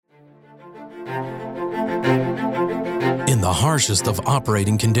in the harshest of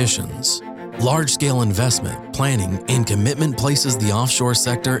operating conditions. Large-scale investment, planning, and commitment places the offshore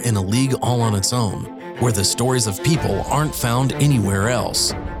sector in a league all on its own, where the stories of people aren't found anywhere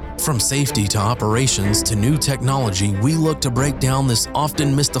else. From safety to operations to new technology, we look to break down this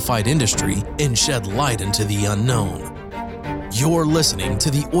often mystified industry and shed light into the unknown. You're listening to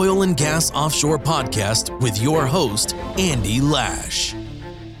the Oil and Gas Offshore Podcast with your host, Andy Lash.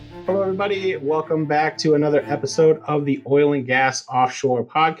 Hello, everybody. Welcome back to another episode of the Oil and Gas Offshore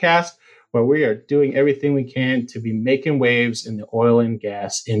Podcast, where we are doing everything we can to be making waves in the oil and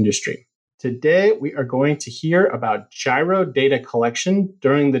gas industry. Today, we are going to hear about gyro data collection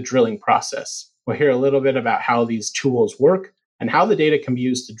during the drilling process. We'll hear a little bit about how these tools work and how the data can be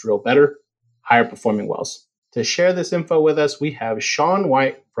used to drill better, higher performing wells. To share this info with us, we have Sean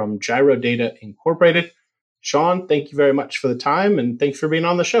White from Gyrodata Incorporated. Sean, thank you very much for the time, and thanks for being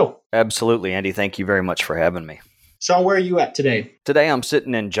on the show. Absolutely, Andy. Thank you very much for having me. Sean, where are you at today? Today, I'm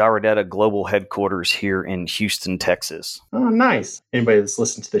sitting in Gyrodata Global Headquarters here in Houston, Texas. Oh, nice. Anybody that's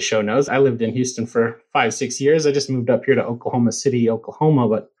listened to the show knows I lived in Houston for 5-6 years. I just moved up here to Oklahoma City, Oklahoma,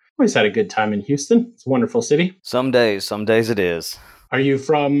 but always had a good time in Houston. It's a wonderful city. Some days it is. Are you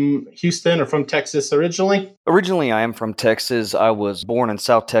from Houston or from Texas originally? Originally, I am from Texas. I was born in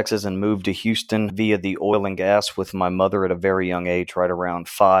South Texas and moved to Houston via the oil and gas with my mother at a very young age, right around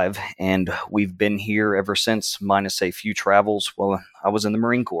 5. And we've been here ever since, minus a few travels while I was in the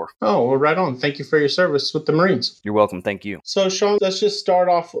Marine Corps. Oh, well, right on. Thank you for your service with the Marines. You're welcome. Thank you. So, Sean, let's just start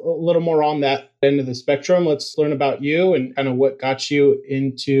off a little more on that end of the spectrum. Let's learn about you and kind of what got you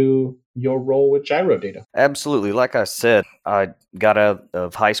into your role with Gyrodata. Absolutely. Like I said, I got out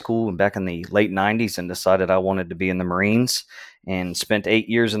of high school back in the late 90s and decided I wanted to be in the Marines and spent 8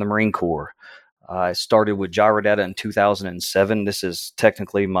 years in the Marine Corps. I started with Gyrodata in 2007. This is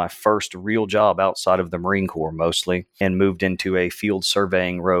technically my first real job outside of the Marine Corps mostly, and moved into a field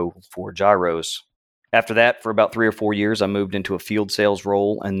surveying role for gyros. After that, for about 3 or 4 years, I moved into a field sales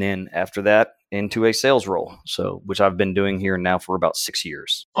role, and then after that, into a sales role, which I've been doing here now for about 6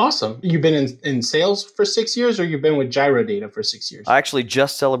 years. Awesome. You've been in sales for 6 years, or you've been with Gyrodata for 6 years? I actually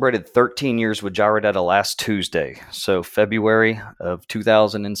just celebrated 13 years with Gyrodata last Tuesday. So February of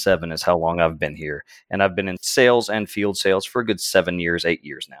 2007 is how long I've been here. And I've been in sales and field sales for a good 7 years, 8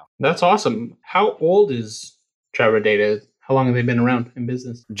 years now. That's awesome. How old is Gyrodata? How long have they been around in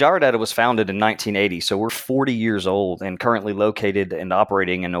business? Gyrodata was founded in 1980, so we're 40 years old and currently located and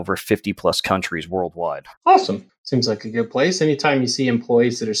operating in over 50 plus countries worldwide. Awesome. Seems like a good place. Anytime you see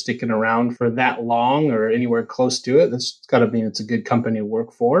employees that are sticking around for that long or anywhere close to it, that's got to mean it's a good company to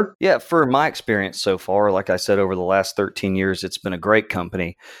work for. Yeah, for my experience so far, like I said, over the last 13 years, it's been a great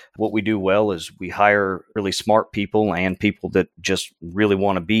company. What we do well is we hire really smart people and people that just really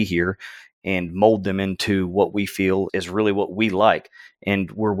want to be here and mold them into what we feel is really what we like.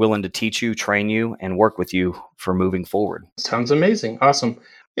 And we're willing to teach you, train you, and work with you for moving forward. Sounds amazing. Awesome.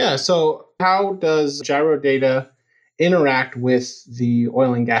 Yeah. So how does Gyrodata interact with the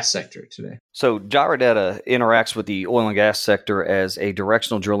oil and gas sector today? So Gyrodata interacts with the oil and gas sector as a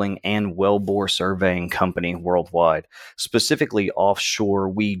directional drilling and wellbore surveying company worldwide. Specifically offshore,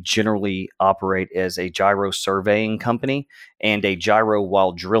 we generally operate as a gyro surveying company and a gyro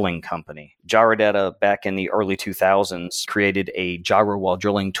while drilling company. Gyrodata back in the early 2000s created a gyro while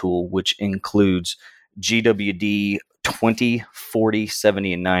drilling tool, which includes GWD 20, 40,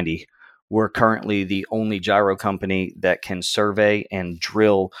 70, and 90. We're currently the only gyro company that can survey and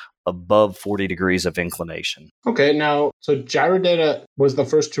drill above 40 degrees of inclination. Okay, now, so Gyrodata was the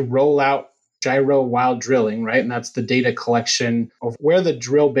first to roll out gyro while drilling, right? And that's the data collection of where the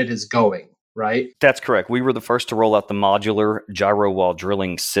drill bit is going, right? That's correct. We were the first to roll out the modular gyro while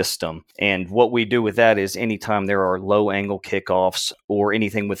drilling system. And what we do with that is anytime there are low angle kickoffs or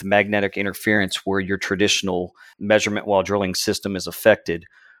anything with magnetic interference where your traditional measurement while drilling system is affected,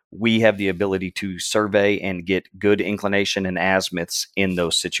 we have the ability to survey and get good inclination and azimuths in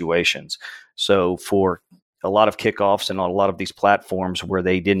those situations. So for a lot of kickoffs and on a lot of these platforms where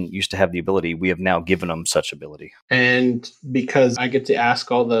they didn't used to have the ability, we have now given them such ability. And because I get to ask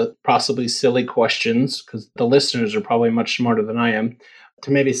all the possibly silly questions, because the listeners are probably much smarter than I am,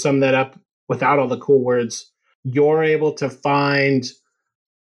 to maybe sum that up without all the cool words, you're able to find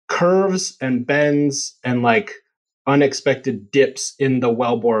curves and bends and like unexpected dips in the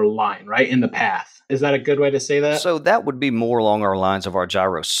wellbore line, right? In the path. Is that a good way to say that? So that would be more along our lines of our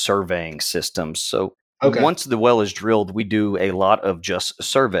gyro surveying systems. So okay. Once the well is drilled, we do a lot of just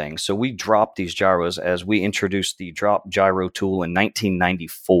surveying. So we drop these gyros as we introduced the drop gyro tool in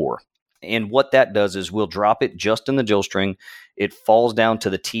 1994. And what that does is we'll drop it just in the drill string. It falls down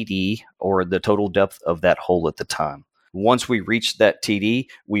to the TD or the total depth of that hole at the time. Once we reach that TD,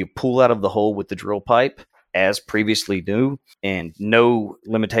 we pull out of the hole with the drill pipe as previously knew, and no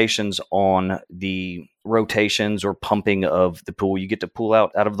limitations on the rotations or pumping of the pool. You get to pull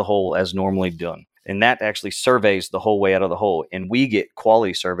out of the hole as normally done. And that actually surveys the whole way out of the hole. And we get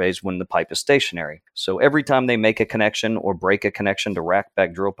quality surveys when the pipe is stationary. So every time they make a connection or break a connection to rack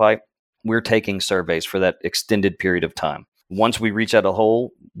back drill pipe, we're taking surveys for that extended period of time. Once we reach out a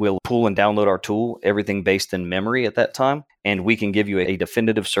hole, we'll pull and download our tool, everything based in memory at that time, and we can give you a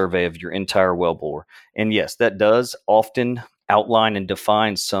definitive survey of your entire wellbore. And yes, that does often outline and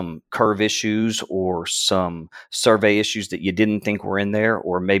define some curve issues or some survey issues that you didn't think were in there,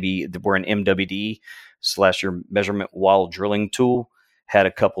 or maybe were an MWD / your measurement while drilling tool had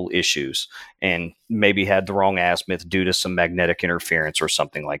a couple issues and maybe had the wrong azimuth due to some magnetic interference or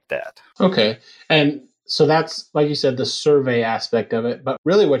something like that. Okay. And so that's, like you said, the survey aspect of it. But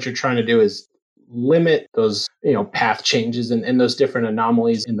really what you're trying to do is limit those, path changes and those different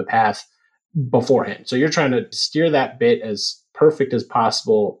anomalies in the path beforehand. So you're trying to steer that bit as perfect as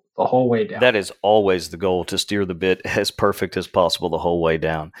possible the whole way down. That is always the goal, to steer the bit as perfect as possible the whole way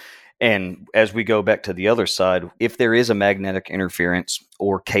down. And as we go back to the other side, if there is a magnetic interference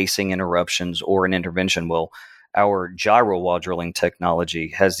or casing interruptions or an intervention well, our gyro while drilling technology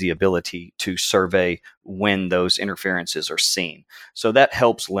has the ability to survey when those interferences are seen. So that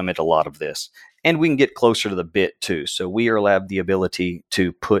helps limit a lot of this. And we can get closer to the bit too. So we have the ability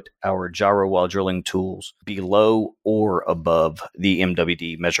to put our gyro while drilling tools below or above the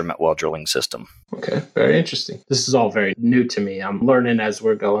MWD measurement while drilling system. Okay, very interesting. This is all very new to me. I'm learning as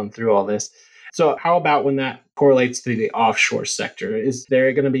we're going through all this. So how about when that correlates to the offshore sector? Is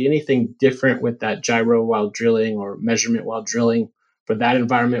there going to be anything different with that gyro while drilling or measurement while drilling for that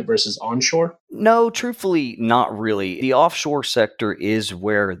environment versus onshore? No, truthfully, not really. The offshore sector is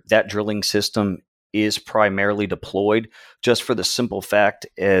where that drilling system is primarily deployed, just for the simple fact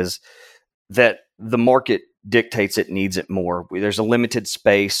is that the market dictates it needs it more. There's a limited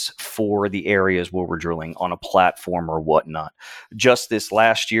space for the areas where we're drilling on a platform or whatnot. Just this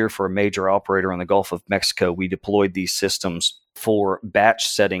last year, for a major operator in the Gulf of Mexico, we deployed these systems for batch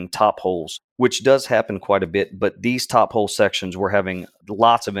setting top holes, which does happen quite a bit. But these top hole sections were having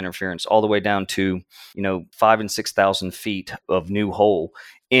lots of interference all the way down to, 5,000 and 6,000 feet of new hole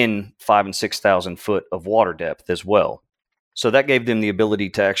in 5,000 and 6,000 foot of water depth as well. So that gave them the ability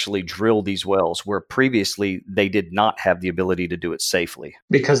to actually drill these wells where previously they did not have the ability to do it safely.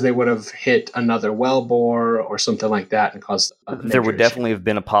 Because they would have hit another well bore or something like that and caused a major There would issue. definitely have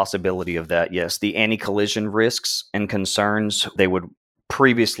been a possibility of that, yes. The anti-collision risks and concerns, they would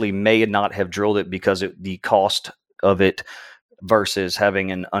previously may not have drilled it because the cost of it versus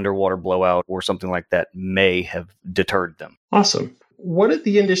having an underwater blowout or something like that may have deterred them. Awesome. What did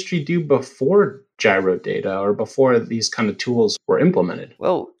the industry do before Gyrodata or before these kind of tools were implemented?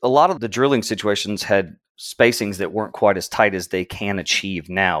 Well, a lot of the drilling situations had spacings that weren't quite as tight as they can achieve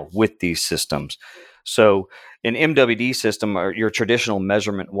now with these systems. So an MWD system, or your traditional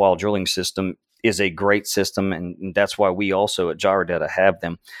measurement while drilling system, is a great system, and that's why we also at Gyrodata have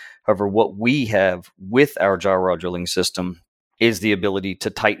them. However, what we have with our gyro while drilling system is the ability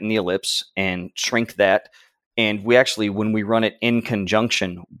to tighten the ellipse and shrink that. And we actually, when we run it in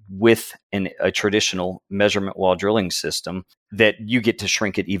conjunction with a traditional measurement while drilling system, that you get to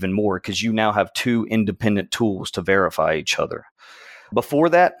shrink it even more because you now have two independent tools to verify each other. Before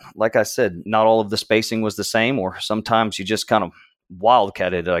that, like I said, not all of the spacing was the same, or sometimes you just kind of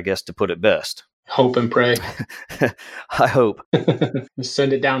wildcatted it, I guess, to put it best. Hope and pray. I hope.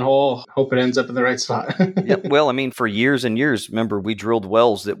 Send it down hole, hope it ends up in the right spot. Yep. Well, for years and years, remember, we drilled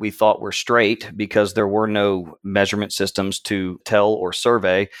wells that we thought were straight because there were no measurement systems to tell or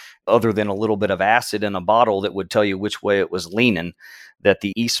survey other than a little bit of acid in a bottle that would tell you which way it was leaning, that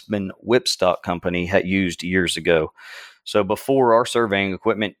the Eastman whipstock company had used years ago. So before our surveying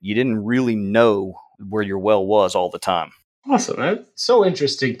equipment, you didn't really know where your well was all the time. Awesome. That's so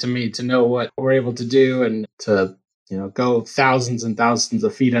interesting to me to know what we're able to do and to go thousands and thousands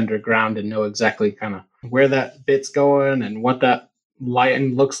of feet underground and know exactly kind of where that bit's going and what that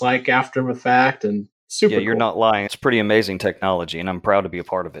lighting looks like after the fact. And super you're cool. Not lying. It's pretty amazing technology, and I'm proud to be a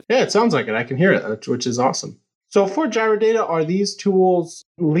part of it. Yeah, it sounds like it. I can hear it, which is awesome. So for Gyrodata, are these tools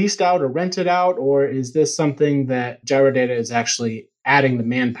leased out or rented out, or is this something that Gyrodata is actually adding the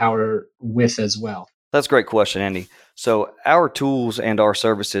manpower with as well? That's a great question, Andy. So our tools and our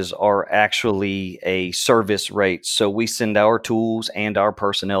services are actually a service rate. So we send our tools and our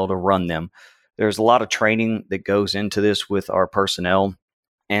personnel to run them. There's a lot of training that goes into this with our personnel.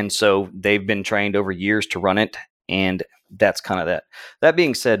 And so they've been trained over years to run it. And that's kind of that. That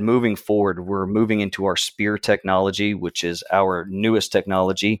being said, moving forward, we're moving into our Spear technology, which is our newest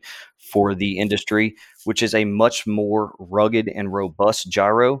technology for the industry, which is a much more rugged and robust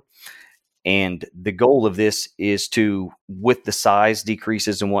gyro. And the goal of this is to, with the size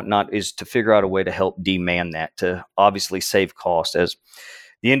decreases and whatnot, is to figure out a way to help demand that, to obviously save cost, as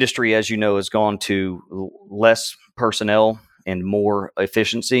the industry, as you know, has gone to less personnel and more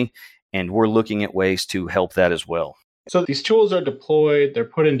efficiency. And we're looking at ways to help that as well. So these tools are deployed, they're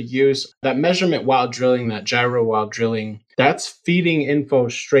put into use. That measurement while drilling, that gyro while drilling, that's feeding info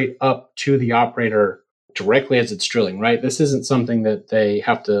straight up to the operator directly as it's drilling, right? This isn't something that they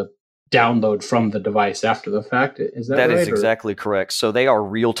have to download from the device after the fact. Is that right? That is exactly correct. So they are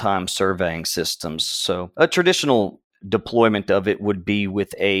real-time surveying systems. So a traditional deployment of it would be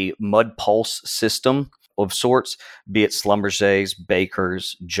with a mud pulse system of sorts, be it Schlumberger's,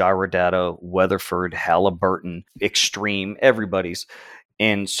 Baker's, Gyrodata, Weatherford, Halliburton, Extreme, everybody's.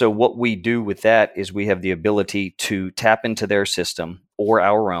 And so what we do with that is we have the ability to tap into their system or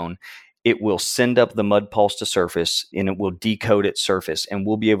our own. It will send up the mud pulse to surface, and it will decode its surface, and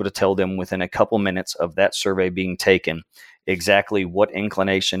we'll be able to tell them within a couple minutes of that survey being taken exactly what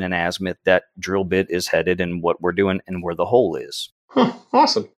inclination and azimuth that drill bit is headed and what we're doing and where the hole is. Huh,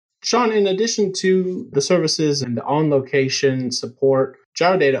 awesome. Sean, in addition to the services and the on-location support,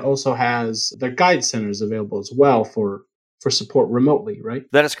 Gyrodata also has their guide centers available as well for support remotely, right?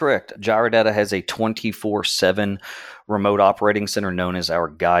 That is correct. Gyrodata has a 24/7 remote operating center known as our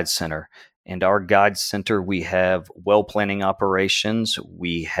guide center. And our guide center, we have well planning operations,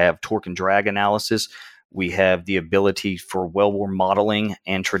 we have torque and drag analysis, we have the ability for wellbore modeling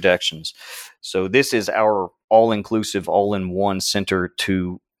and trajections. So this is our all-inclusive, all-in-one center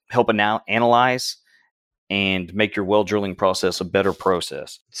to help analyze and make your well drilling process a better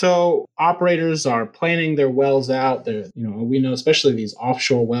process. So operators are planning their wells out. We know, especially these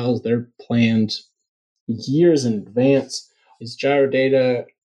offshore wells, they're planned years in advance. Is Gyrodata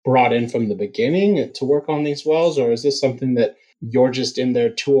brought in from the beginning to work on these wells, or is this something that you're just in their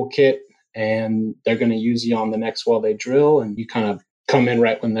toolkit and they're going to use you on the next well they drill, and you kind of come in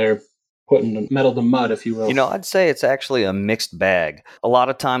right when they're putting the metal to mud, if you will? I'd say it's actually a mixed bag. A lot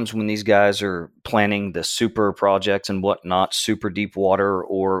of times when these guys are planning the super projects and whatnot, super deep water,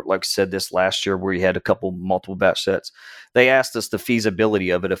 or like I said, this last year where you had a couple multiple batch sets, they asked us the feasibility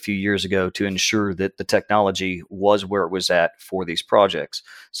of it a few years ago to ensure that the technology was where it was at for these projects.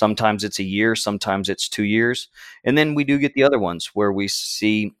 Sometimes it's a year, sometimes it's 2 years. And then we do get the other ones where we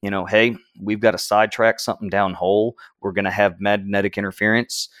see, hey, we've got to sidetrack something down hole. We're going to have magnetic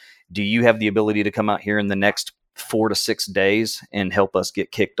interference. Do you have the ability to come out here in the next 4 to 6 days and help us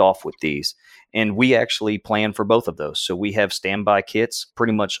get kicked off with these? And we actually plan for both of those. So we have standby kits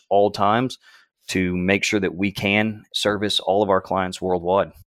pretty much all times to make sure that we can service all of our clients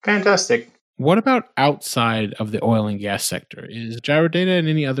worldwide. Fantastic. What about outside of the oil and gas sector? Is Gyrodata in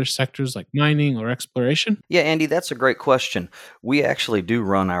any other sectors like mining or exploration? Yeah, Andy, that's a great question. We actually do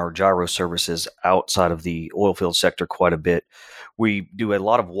run our gyro services outside of the oil field sector quite a bit. We do a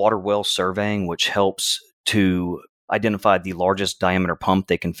lot of water well surveying, which helps to identify the largest diameter pump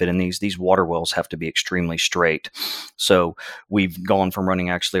they can fit in these. These water wells have to be extremely straight. So we've gone from running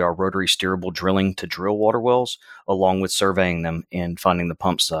actually our rotary steerable drilling to drill water wells, along with surveying them and finding the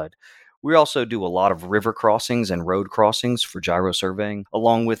pump side. We also do a lot of river crossings and road crossings for gyro surveying,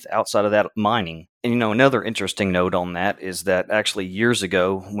 along with outside of that mining. And another interesting note on that is that actually years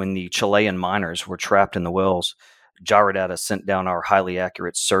ago, when the Chilean miners were trapped in the wells, Gyrodata sent down our highly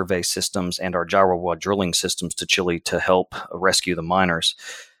accurate survey systems and our gyro well drilling systems to Chile to help rescue the miners.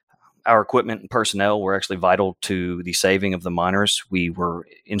 Our equipment and personnel were actually vital to the saving of the miners. We were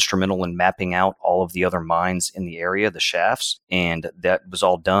instrumental in mapping out all of the other mines in the area, the shafts, and that was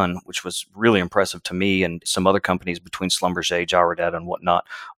all done, which was really impressive to me and some other companies between Schlumberger, Gyrodata, and whatnot,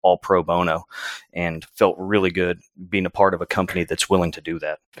 all pro bono, and felt really good being a part of a company that's willing to do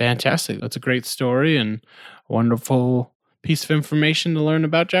that. Fantastic. That's a great story and wonderful piece of information to learn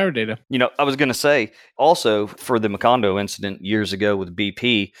about Gyrodata. I was going to say also for the Macondo incident years ago with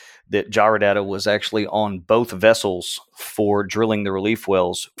BP, that Gyrodata was actually on both vessels for drilling the relief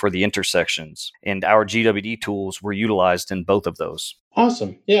wells for the intersections. And our GWD tools were utilized in both of those.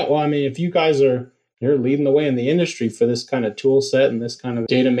 Awesome. Yeah, well, if you guys you're leading the way in the industry for this kind of tool set and this kind of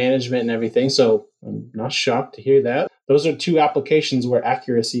data management and everything. So I'm not shocked to hear that. Those are two applications where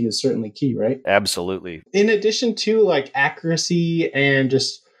accuracy is certainly key, right? Absolutely. In addition to accuracy and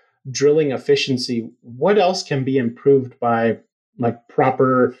just drilling efficiency, what else can be improved by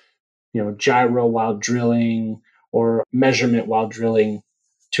proper, gyro while drilling or measurement while drilling?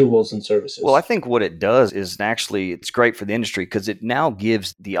 tools and services? Well, I think what it does is actually it's great for the industry because it now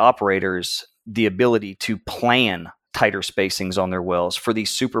gives the operators the ability to plan tighter spacings on their wells for these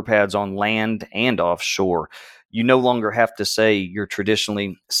super pads on land and offshore. You no longer have to say you're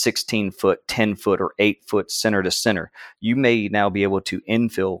traditionally 16 foot, 10 foot, or 8 foot center to center. You may now be able to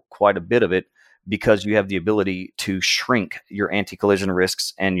infill quite a bit of it because you have the ability to shrink your anti-collision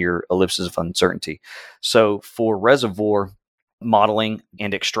risks and your ellipses of uncertainty. So for reservoir modeling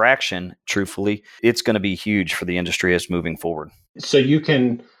and extraction, truthfully, it's going to be huge for the industry as moving forward. So you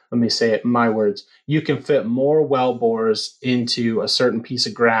can, let me say it in my words, you can fit more well bores into a certain piece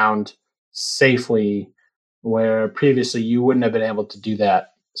of ground safely, where previously you wouldn't have been able to do that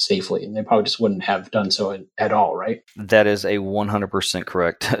safely, and they probably just wouldn't have done so at all, right? That is a 100%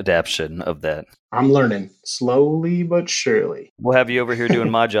 correct adaptation of that. I'm learning slowly but surely. We'll have you over here doing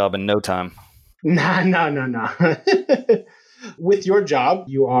my job in no time. No. With your job,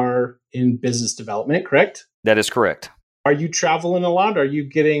 you are in business development, correct? That is correct. Are you traveling a lot? Are you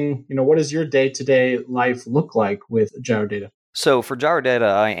getting, what does your day-to-day life look like with Gyrodata? So for Gyrodata,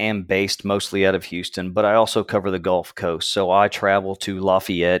 I am based mostly out of Houston, but I also cover the Gulf Coast. So I travel to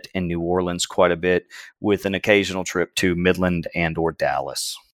Lafayette and New Orleans quite a bit with an occasional trip to Midland and or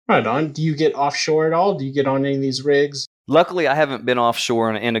Dallas. Right on. Do you get offshore at all? Do you get on any of these rigs? Luckily, I haven't been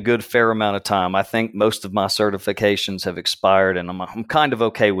offshore in a good fair amount of time. I think most of my certifications have expired, and I'm kind of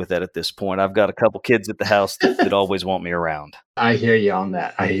okay with that at this point. I've got a couple kids at the house that always want me around. I hear you on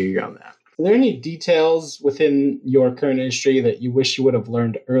that. Are there any details within your current industry that you wish you would have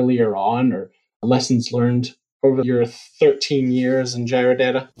learned earlier on, or lessons learned over your 13 years in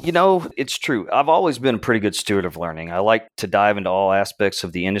Gyrodata? It's true. I've always been a pretty good steward of learning. I like to dive into all aspects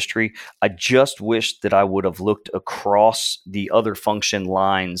of the industry. I just wish that I would have looked across the other function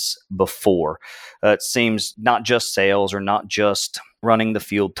lines before. It seems not just sales or not just running the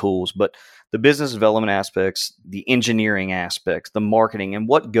field tools, but the business development aspects, the engineering aspects, the marketing, and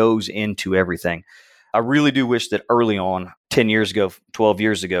what goes into everything. I really do wish that early on, 10 years ago, 12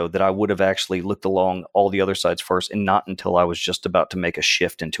 years ago, that I would have actually looked along all the other sides first and not until I was just about to make a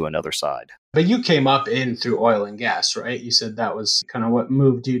shift into another side. But you came up in through oil and gas, right? You said that was kind of what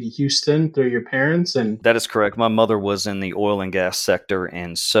moved you to Houston through your parents. And that is correct. My mother was in the oil and gas sector.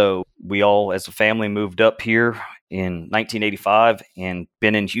 And so we all, as a family, moved up here in 1985 and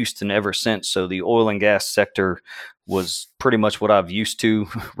been in Houston ever since. So the oil and gas sector was pretty much what I've used to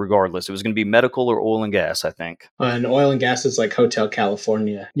regardless. It was going to be medical or oil and gas, I think. And oil and gas is like Hotel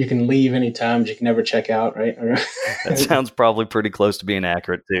California. You can leave anytime, but you can never check out, right? That sounds probably pretty close to being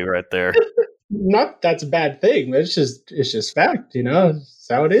accurate too, right there. Not that's a bad thing, but it's just fact, It's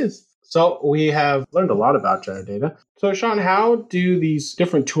how it is. So we have learned a lot about Gyrodata. So Sean, how do these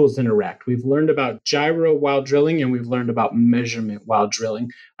different tools interact? We've learned about gyro while drilling, and we've learned about measurement while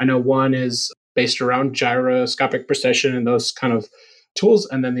drilling. I know one is based around gyroscopic precision and those kind of tools,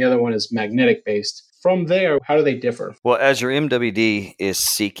 and then the other one is magnetic based. From there, how do they differ? Well, as your MWD is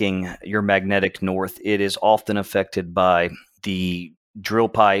seeking your magnetic north, it is often affected by the drill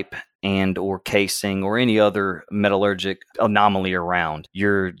pipe and or casing or any other metallurgic anomaly around.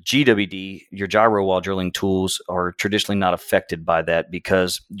 Your GWD, your gyro while drilling tools, are traditionally not affected by that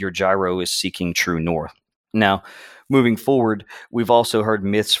because your gyro is seeking true north. Now, moving forward, we've also heard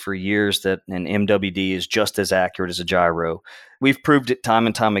myths for years that an MWD is just as accurate as a gyro. We've proved it time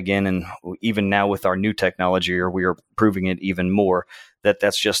and time again, and even now with our new technology, or we are proving it even more, that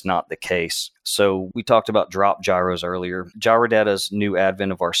that's just not the case. So we talked about drop gyros earlier. Gyrodata's new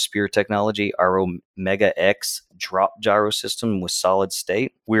advent of our Spear technology, our Omega X drop gyro system with solid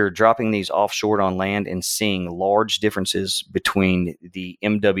state. We're dropping these offshore on land and seeing large differences between the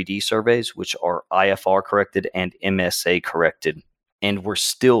MWD surveys, which are IFR corrected, and MSA corrected. And we're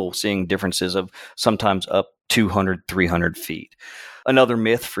still seeing differences of sometimes up 200, 300 feet. Another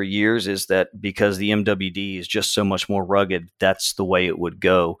myth for years is that because the MWD is just so much more rugged, that's the way it would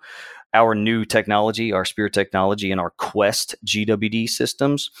go. Our new technology, our Spear technology, and our Quest GWD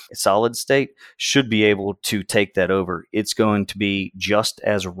systems, solid state, should be able to take that over. It's going to be just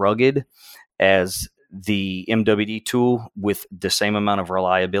as rugged as the MWD tool with the same amount of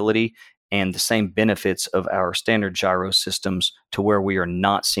reliability and the same benefits of our standard gyro systems, to where we are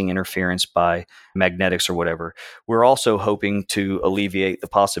not seeing interference by magnetics or whatever. We're also hoping to alleviate the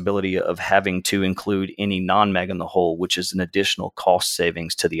possibility of having to include any non-mag in the hole, which is an additional cost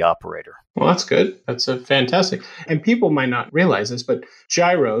savings to the operator. Well, that's good. That's fantastic. And people might not realize this, but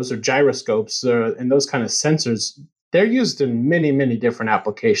gyros or gyroscopes and those kind of sensors, they're used in many, many different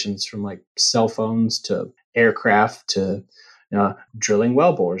applications, from like cell phones to aircraft to drilling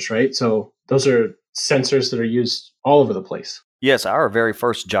well bores, right? So those are sensors that are used all over the place. Yes, our very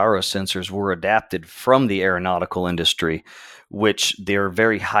first gyro sensors were adapted from the aeronautical industry, which they're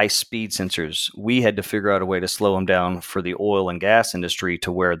very high-speed sensors. We had to figure out a way to slow them down for the oil and gas industry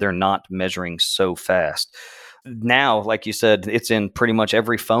to where they're not measuring so fast. Now, like you said, it's in pretty much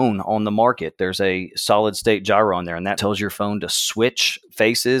every phone on the market. There's a solid state gyro on there, and that tells your phone to switch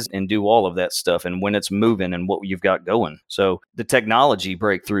faces and do all of that stuff and when it's moving and what you've got going. So the technology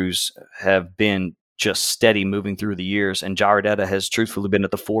breakthroughs have been just steady moving through the years, and Gyrodata has truthfully been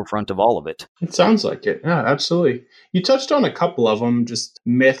at the forefront of all of it. It sounds like it. Yeah, absolutely. You touched on a couple of them, just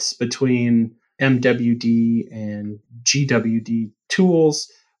myths between MWD and GWD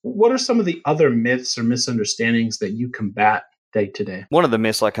tools. What are some of the other myths or misunderstandings that you combat day to day? One of the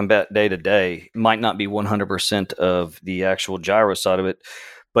myths I combat day to day might not be 100% of the actual gyro side of it,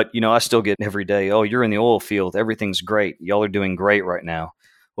 but I still get every day, oh, you're in the oil field, everything's great, y'all are doing great right now.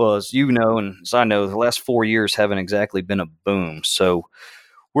 Well, as you know, and as I know, the last 4 years haven't exactly been a boom. So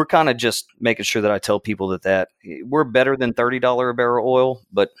we're kind of just making sure that I tell people that we're better than $30 a barrel oil,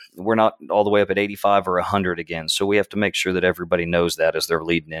 but we're not all the way up at 85 or 100 again. So we have to make sure that everybody knows that as they're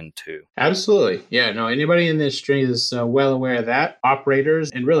leading into. Absolutely. Yeah, no, anybody in this industry is well aware of that.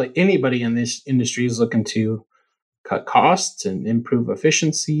 Operators and really anybody in this industry is looking to cut costs and improve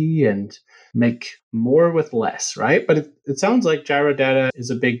efficiency and make more with less, right? But it sounds like Gyrodata is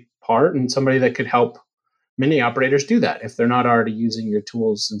a big part and somebody that could help many operators do that if they're not already using your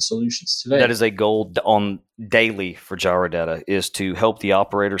tools and solutions today. That is a goal on daily for Gyrodata, is to help the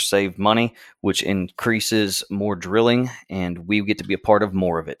operator save money, which increases more drilling, and we get to be a part of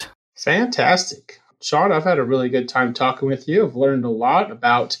more of it. Fantastic. Sean, I've had a really good time talking with you. I've learned a lot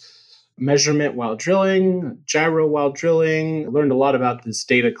about measurement while drilling, gyro while drilling. I learned a lot about this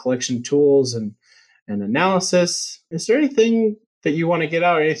data collection tools and analysis. Is there anything that you want to get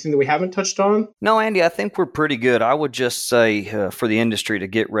out or anything that we haven't touched on? No, Andy, I think we're pretty good. I would just say for the industry to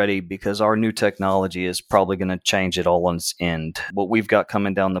get ready, because our new technology is probably going to change it all on its end. What we've got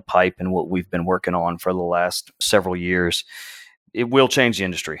coming down the pipe and what we've been working on for the last several years, it will change the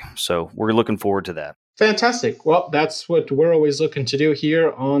industry. So we're looking forward to that. Fantastic. Well, that's what we're always looking to do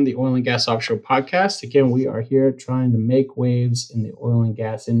here on the Oil and Gas Offshore podcast. Again, we are here trying to make waves in the oil and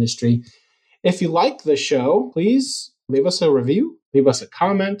gas industry. If you like the show, please leave us a review, leave us a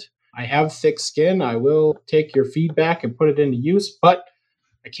comment. I have thick skin. I will take your feedback and put it into use, but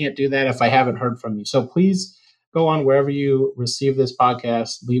I can't do that if I haven't heard from you. So please go on wherever you receive this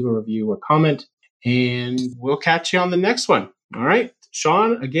podcast, leave a review or comment, and we'll catch you on the next one. All right.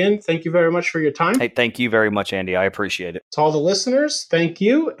 Sean, again, thank you very much for your time. Hey, thank you very much, Andy. I appreciate it. To all the listeners, thank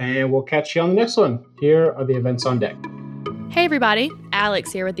you, and we'll catch you on the next one. Here are the events on deck. Hey, everybody.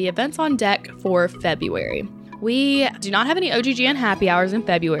 Alex here with the events on deck for February. We do not have any OGGN happy hours in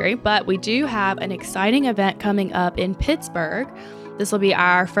February, but we do have an exciting event coming up in Pittsburgh. This will be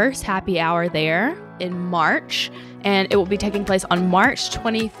our first happy hour there in March, and it will be taking place on March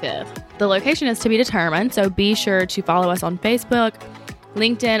 25th. The location is to be determined, so be sure to follow us on Facebook,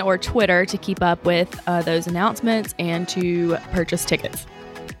 LinkedIn, or Twitter to keep up with those announcements and to purchase tickets.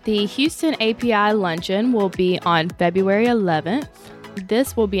 The Houston API Luncheon will be on February 11th.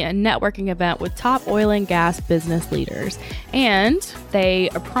 This will be a networking event with top oil and gas business leaders, and they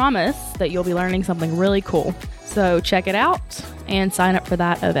promise that you'll be learning something really cool. So check it out and sign up for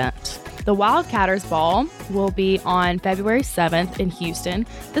that event. The Wildcatters Ball will be on February 7th in Houston.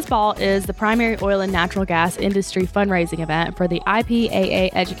 This ball is the primary oil and natural gas industry fundraising event for the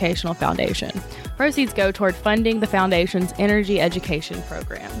IPAA Educational Foundation. Proceeds go toward funding the foundation's energy education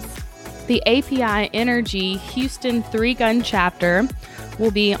programs. The API Energy Houston 3-Gun Chapter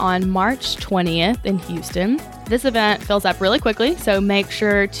will be on March 20th in Houston. This event fills up really quickly, so make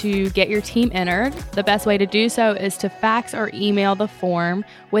sure to get your team entered. The best way to do so is to fax or email the form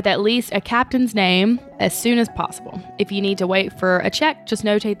with at least a captain's name as soon as possible. If you need to wait for a check, just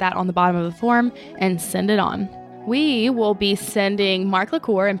notate that on the bottom of the form and send it on. We will be sending Mark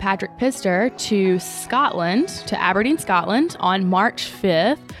LaCour and Patrick Pister to Scotland, to Aberdeen, Scotland, on March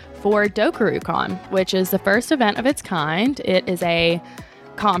 5th for DokaruCon, which is the first event of its kind. It is a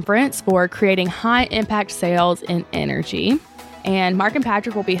conference for creating high-impact sales in energy. And Mark and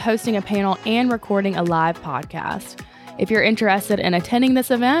Patrick will be hosting a panel and recording a live podcast. If you're interested in attending this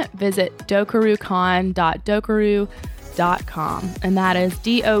event, visit dokurucon.dokaru.com. And that is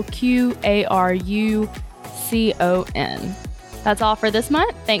DOQARUCON. That's all for this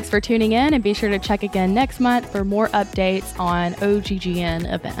month. Thanks for tuning in, and be sure to check again next month for more updates on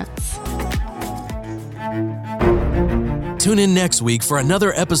OGGN events. Tune in next week for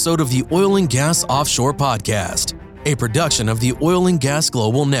another episode of the Oil and Gas Offshore Podcast, a production of the Oil and Gas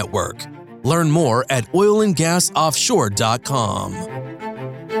Global Network. Learn more at oilandgasoffshore.com.